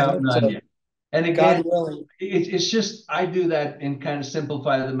I counting hope on so. you. And again, God willing. it's just I do that and kind of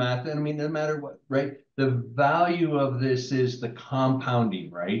simplify the math. And I mean, no matter what, right? The value of this is the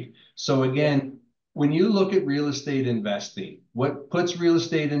compounding, right? So Yeah. again, when you look at real estate investing, what puts real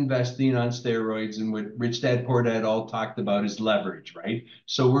estate investing on steroids and what Rich Dad Poor Dad all talked about is leverage, right?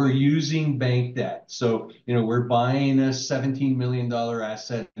 So we're using bank debt. So, we're buying a $17 million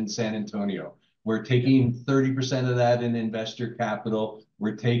asset in San Antonio. We're taking 30% of that in investor capital.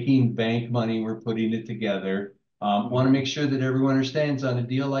 We're taking bank money, we're putting it together. Want to make sure that everyone understands on a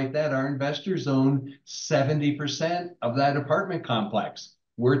deal like that, our investors own 70% of that apartment complex.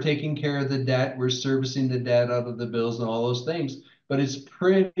 We're taking care of the debt. We're servicing the debt out of the bills and all those things. But it's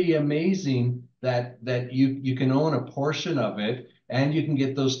pretty amazing that you can own a portion of it and you can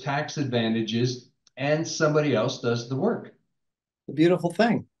get those tax advantages and somebody else does the work. A beautiful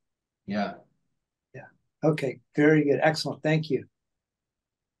thing. Yeah. Yeah. Okay. Very good. Excellent. Thank you.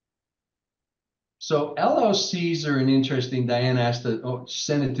 So LLCs are an interesting, Diane asked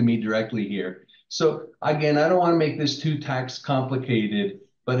send it to me directly here. So again, I don't want to make this too tax complicated,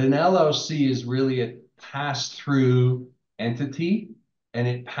 but an LLC is really a pass-through entity and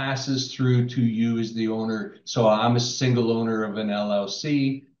it passes through to you as the owner. So I'm a single owner of an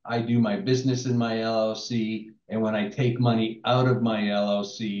LLC. I do my business in my LLC. And when I take money out of my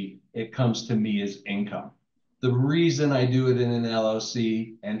LLC, it comes to me as income. The reason I do it in an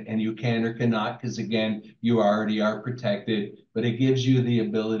LLC, and you can or cannot, because again, you already are protected, but it gives you the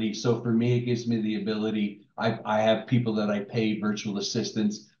ability. So for me, it gives me the ability. I have people that I pay virtual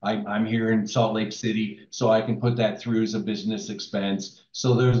assistants. I'm here in Salt Lake City, so I can put that through as a business expense.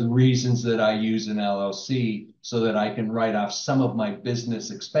 So there's reasons that I use an LLC so that I can write off some of my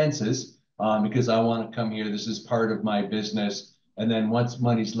business expenses because I want to come here. This is part of my business. And then once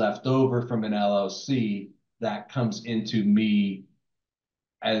money's left over from an LLC, that comes into me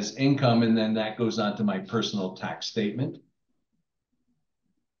as income, and then that goes on to my personal tax statement.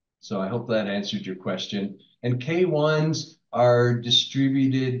 So I hope that answered your question. And K1s are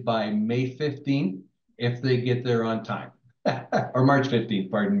distributed by May 15th if they get there on time, or March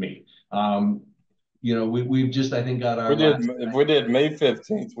 15th, pardon me. We've just, I think, got our If we did May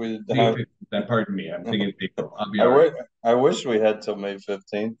 15th, we'd May 15th, pardon me, I'm thinking April. I'll be I, all right. I wish we had till May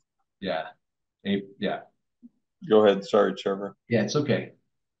 15th. Yeah. Yeah. Go ahead. Sorry, Trevor. Yeah, it's okay.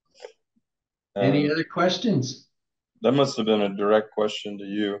 Any other questions? That must have been a direct question to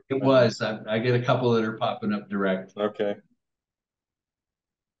you. It was. I get a couple that are popping up direct. Okay.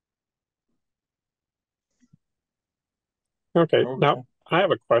 Okay. Now I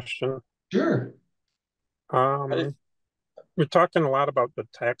have a question. Sure. We're talking a lot about the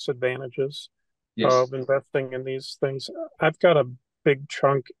tax advantages Yes. of investing in these things. I've got a big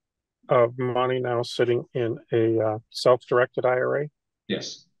chunk of money now sitting in a self-directed IRA.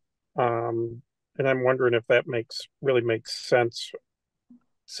 Yes. And I'm wondering if that really makes sense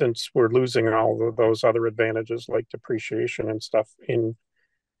since we're losing all of those other advantages like depreciation and stuff in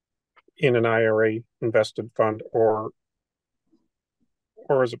an IRA invested fund, or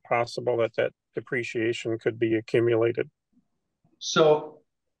is it possible that depreciation could be accumulated? So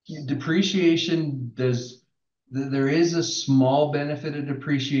depreciation there is a small benefit of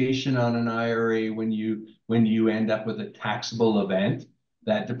depreciation on an IRA when you end up with a taxable event,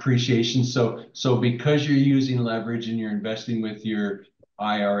 that depreciation. So because you're using leverage and you're investing with your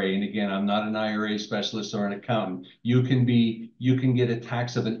IRA, and again, I'm not an IRA specialist or an accountant, you can get a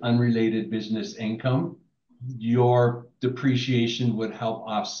tax of an unrelated business income. Your depreciation would help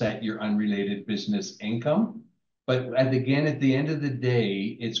offset your unrelated business income. But again, at the end of the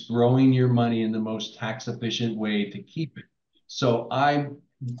day, it's growing your money in the most tax efficient way to keep it. So I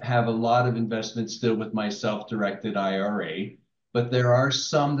have a lot of investments still with my self-directed IRA, but there are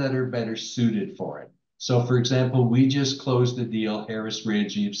some that are better suited for it. So for example, we just closed a deal, Harris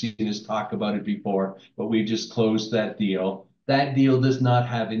Ridge. You've seen us talk about it before, but we just closed that deal. That deal does not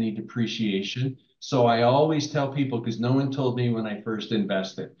have any depreciation. So I always tell people, because no one told me when I first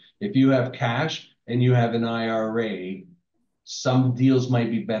invested, if you have cash and you have an IRA, some deals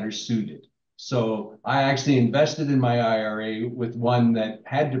might be better suited. So I actually invested in my IRA with one that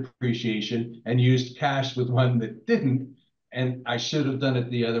had depreciation and used cash with one that didn't. And I should have done it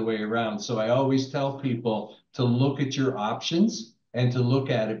the other way around. So I always tell people to look at your options and to look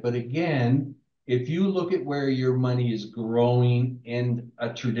at it. But again, if you look at where your money is growing in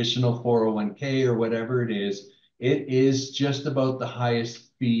a traditional 401k or whatever it is just about the highest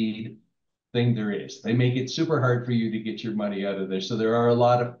speed thing there is. They make it super hard for you to get your money out of there. So there are a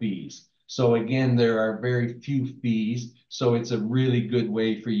lot of fees. So again, there are very few fees. So it's a really good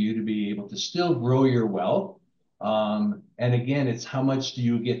way for you to be able to still grow your wealth. And again, it's how much do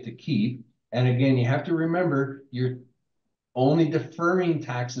you get to keep? And again, you have to remember you're only deferring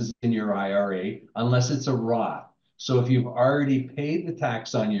taxes in your IRA unless it's a Roth. So if you've already paid the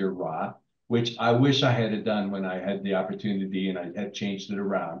tax on your Roth, which I wish I had done when I had the opportunity and I had changed it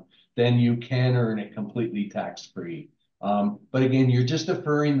around, then you can earn it completely tax-free. But again, you're just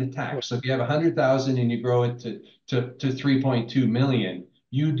deferring the tax. So if you have 100,000 and you grow it to 3.2 million,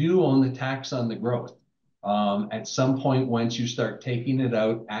 you do own the tax on the growth. At some point, once you start taking it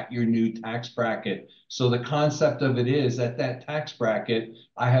out at your new tax bracket. So the concept of it is at that tax bracket,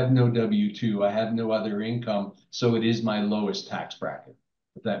 I have no W-2, I have no other income, so it is my lowest tax bracket,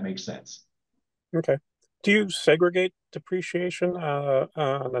 if that makes sense. Okay. Do you segregate depreciation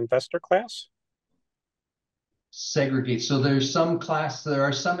on investor class? Segregate. So there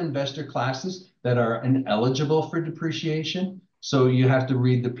are some investor classes that are ineligible for depreciation. So you have to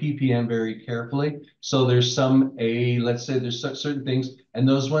read the PPM very carefully. So there's let's say there's certain things, and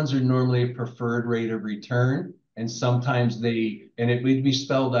those ones are normally a preferred rate of return. And sometimes and it would be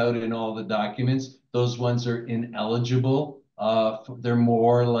spelled out in all the documents. Those ones are ineligible. They're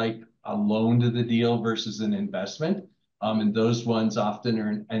more like a loan to the deal versus an investment. And those ones often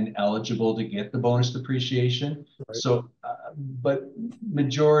are ineligible to get the bonus depreciation. Right. So, but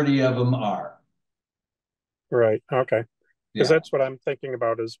majority of them are. Right. Okay. Because Yeah. that's what I'm thinking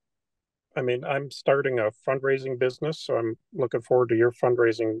about is, I mean, I'm starting a fundraising business, so I'm looking forward to your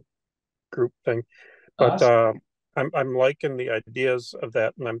fundraising group thing. But Awesome. I'm liking the ideas of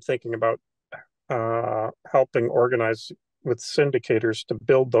that, and I'm thinking about helping organize with syndicators to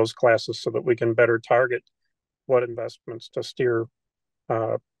build those classes so that we can better target what investments to steer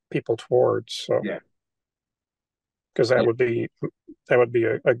uh, people towards. So, Yeah. because Yeah. that would be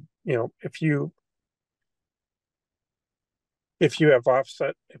a if you have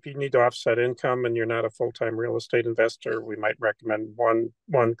offset, if you need to offset income and you're not a full-time real estate investor, we might recommend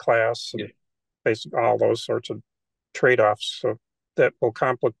one class Yeah. and basically all those sorts of trade-offs. So that will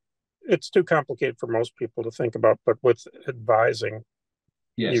complicate. It's too complicated for most people to think about, but with advising,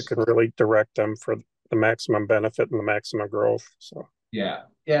 you Yes. can really direct them for the maximum benefit and the maximum growth. So Yeah,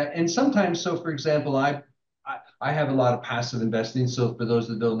 yeah, and sometimes, so for example, I have a lot of passive investing. So for those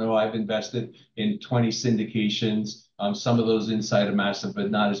that don't know, I've invested in 20 syndications. Some of those inside of massive, but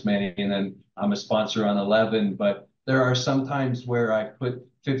not as many. And then I'm a sponsor on 11. But there are some times where I put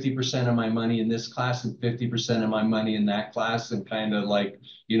 50% of my money in this class and 50% of my money in that class, and kind of like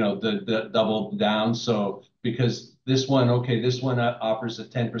the double down. So because this one offers a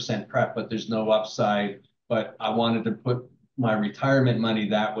 10% prep, but there's no upside. But I wanted to put my retirement money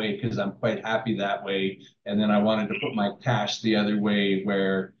that way because I'm quite happy that way. And then I wanted to put my cash the other way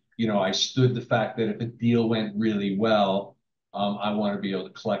where, I stood the fact that if a deal went really well, I want to be able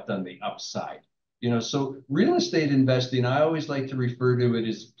to collect on the upside. So real estate investing, I always like to refer to it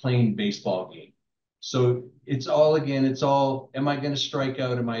as playing baseball game. So it's all, am I going to strike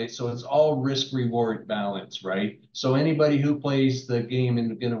out? So it's all risk reward balance, right? So anybody who plays the game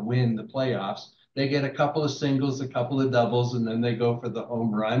and going to win the playoffs, they get a couple of singles, a couple of doubles, and then they go for the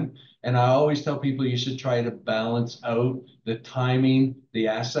home run. And I always tell people you should try to balance out the timing, the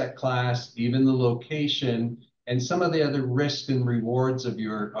asset class, even the location, and some of the other risks and rewards of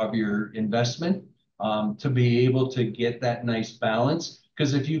your investment, to be able to get that nice balance.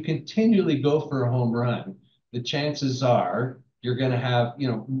 Because if you continually go for a home run, the chances are you're going to have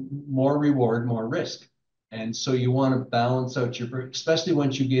more reward, more risk. And so you want to balance out especially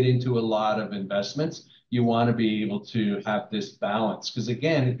once you get into a lot of investments, you want to be able to have this balance. Because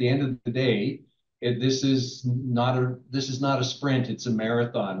again, at the end of the day, this is not a sprint, it's a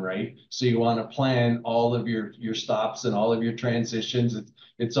marathon, right? So you want to plan all of your stops and all of your transitions.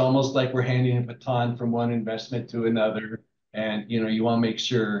 It's almost like we're handing a baton from one investment to another. And you want to make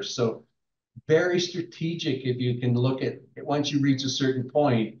sure. So very strategic if you can look at once you reach a certain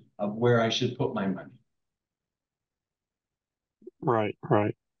point of where I should put my money. right,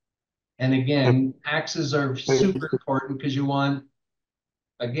 right. And again, taxes are super important because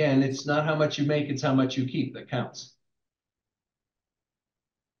again, it's not how much you make, it's how much you keep that counts.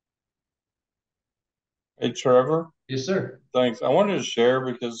 Hey, Trevor. Yes, sir. Thanks. I wanted to share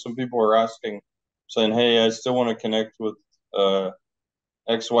because some people are asking, saying, "Hey, I still want to connect with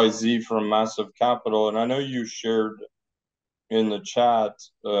XYZ from Massive Capital," and I know you shared in the chat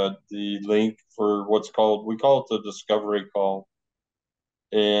the link for we call it the discovery call.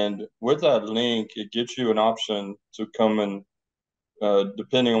 And with that link, it gets you an option to come and,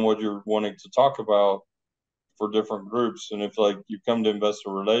 depending on what you're wanting to talk about for different groups. And if like you come to investor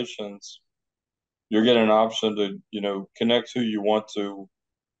relations, you're getting an option to, connect who you want to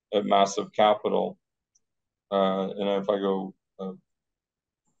at Massive Capital. And if I go,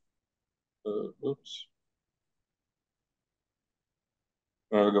 oops,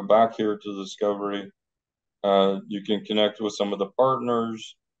 I'm going to go back here to discovery. You can connect with some of the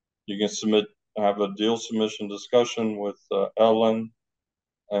partners. you can have a deal submission discussion with Ellen,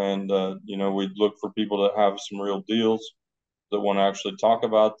 and we'd look for people that have some real deals that want to actually talk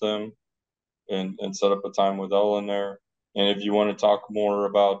about them, and set up a time with Ellen there. And if you want to talk more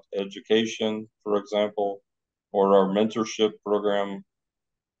about education, for example, or our mentorship program,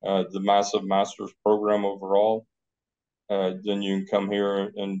 the massive master's program overall, then you can come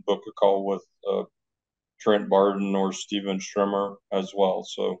here and book a call with Trent Barden or Steven Strimmer as well.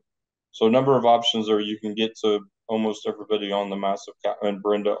 So a number of options there. You can get to almost everybody on the massive and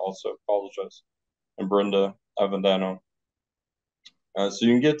Brenda also, apologize, and Brenda Avendano. So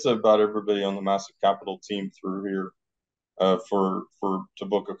you can get to about everybody on the massive capital team through here to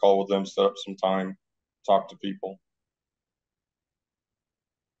book a call with them, set up some time, talk to people.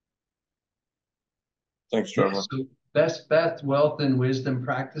 Thanks, Trevor. Yeah, so best wealth and wisdom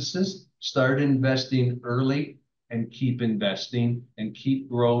practices: start investing early and keep investing and keep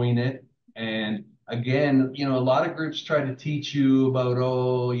growing it. And again, a lot of groups try to teach you about,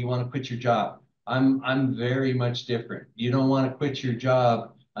 oh, you want to quit your job. I'm very much different. You don't want to quit your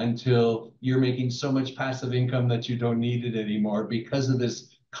job until you're making so much passive income that you don't need it anymore because of this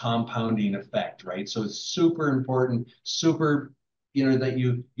compounding effect, right? So it's super important, super that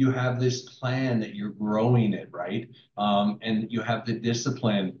you have this plan, that you're growing it, right? And you have the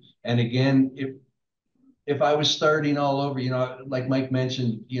discipline. And again, if I was starting all over, like Mike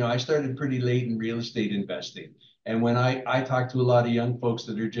mentioned, I started pretty late in real estate investing. And when I talk to a lot of young folks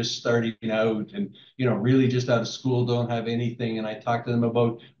that are just starting out and, really just out of school, don't have anything. And I talk to them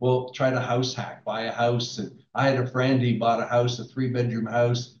about, well, try to house hack, buy a house. And I had a friend, he bought a house, a 3-bedroom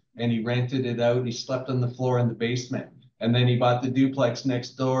house, and he rented it out. He slept on the floor in the basement. And then he bought the duplex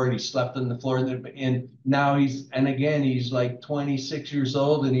next door and he slept on the floor. And now he's like 26 years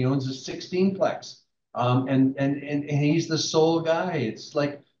old and he owns a 16-plex. And he's the sole guy. It's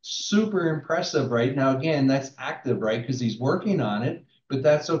like super impressive, right? Now, again, that's active, right? Because he's working on it, but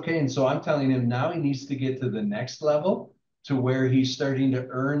that's okay. And so I'm telling him now he needs to get to the next level to where he's starting to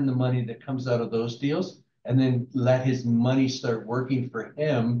earn the money that comes out of those deals and then let his money start working for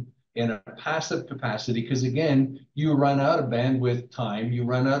him in a passive capacity. Because again, you run out of bandwidth time, you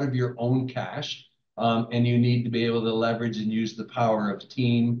run out of your own cash, and you need to be able to leverage and use the power of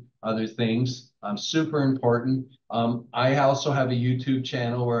team, other things. Super important. I also have a YouTube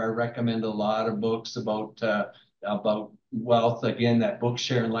channel where I recommend a lot of books about wealth. Again, that book,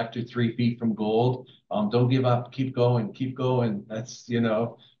 Sharon Lecter, 3 Feet from Gold. Don't give up. Keep going. Keep going. That's,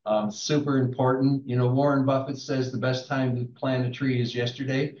 super important. Warren Buffett says the best time to plant a tree is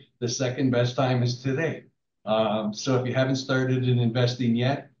yesterday. The second best time is today. So if you haven't started in investing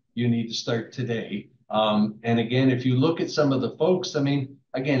yet, you need to start today. And again, if you look at some of the folks,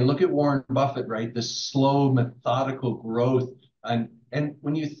 again, look at Warren Buffett, right? This slow, methodical growth. And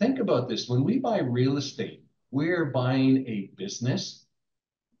when you think about this, when we buy real estate, we're buying a business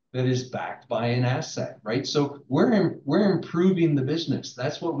that is backed by an asset, right? So we're improving the business.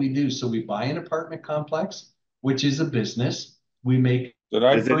 That's what we do. So we buy an apartment complex, which is a business. We make. Did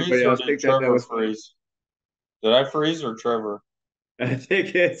I freeze or did Trevor freeze? Did I freeze or Trevor? I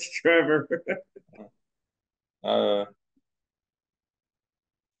think it's Trevor.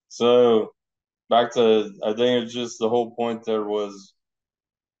 So back to, I think it's just the whole point there was,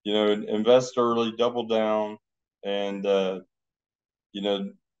 invest early, double down, and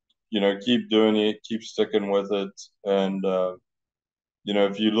keep doing it, keep sticking with it, and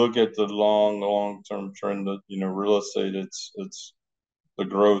if you look at the long-term trend of real estate, it's the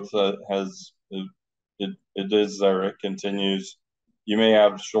growth that it is there. It continues. You may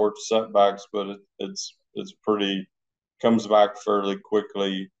have short setbacks, but it's pretty comes back fairly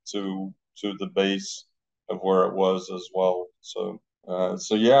quickly to the base of where it was as well. So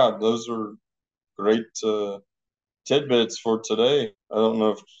yeah, those are great tidbits for today. I don't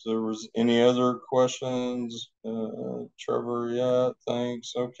know if there was any other questions. Trevor, yeah,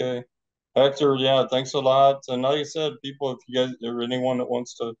 thanks. Okay. Hector, yeah, thanks a lot. And like I said, people, if you guys or anyone that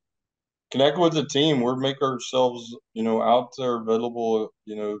wants to connect with the team, we're make ourselves, out there available,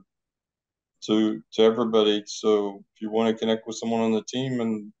 to everybody. So if you want to connect with someone on the team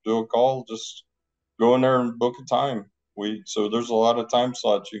and do a call, just go in there and book a time. So there's a lot of time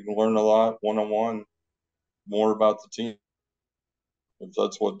slots. You can learn a lot one-on-one more about the team if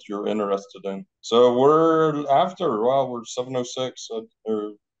that's what you're interested in. So we're 7:06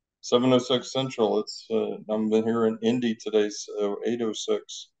 or 7:06 Central. It's I'm here in Indy today, so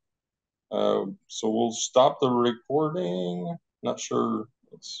 8:06. So we'll stop the recording. Not sure.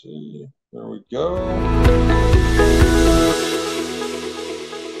 Let's see. There we go.